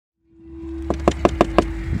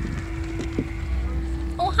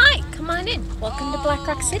on in. Welcome to Black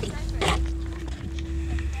Rock City.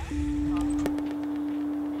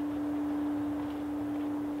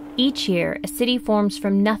 Each year, a city forms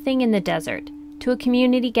from nothing in the desert to a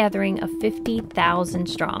community gathering of 50,000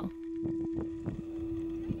 strong.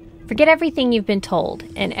 Forget everything you've been told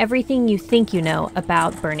and everything you think you know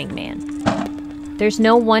about Burning Man. There's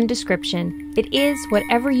no one description. It is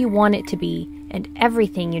whatever you want it to be and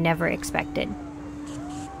everything you never expected.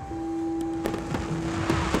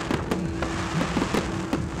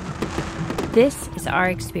 This is our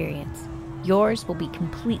experience. Yours will be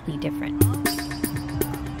completely different.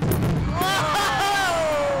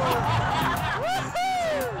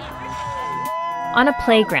 On a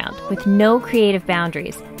playground with no creative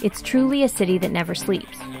boundaries, it's truly a city that never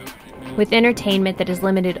sleeps. With entertainment that is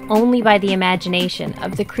limited only by the imagination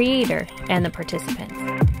of the creator and the participants.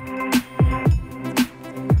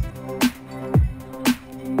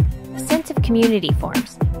 A sense of community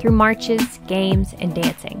forms through marches, games, and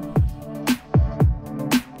dancing.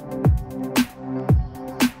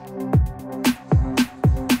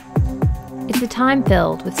 It's a time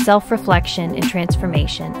filled with self-reflection and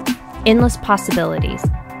transformation, endless possibilities,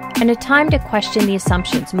 and a time to question the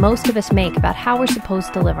assumptions most of us make about how we're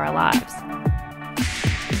supposed to live our lives.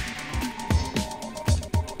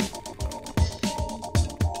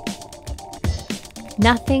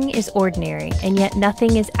 Nothing is ordinary, and yet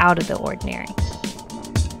nothing is out of the ordinary.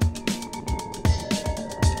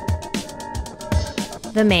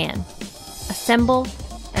 The man, a symbol,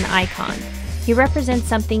 an icon. He represents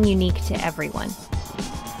something unique to everyone.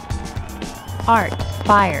 Art,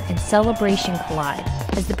 fire, and celebration collide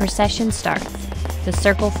as the procession starts, the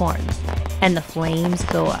circle forms, and the flames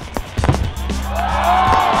go up.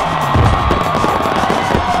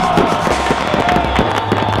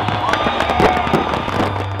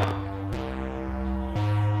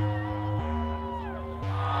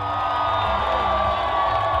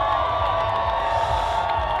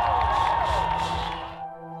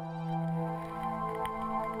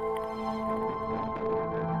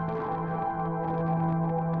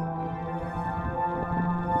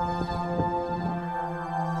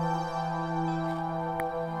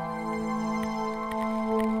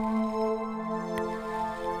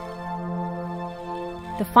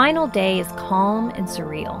 The final day is calm and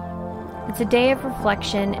surreal. It's a day of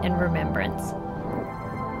reflection and remembrance.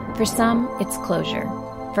 For some, it's closure.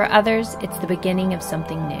 For others, it's the beginning of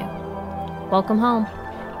something new. Welcome home.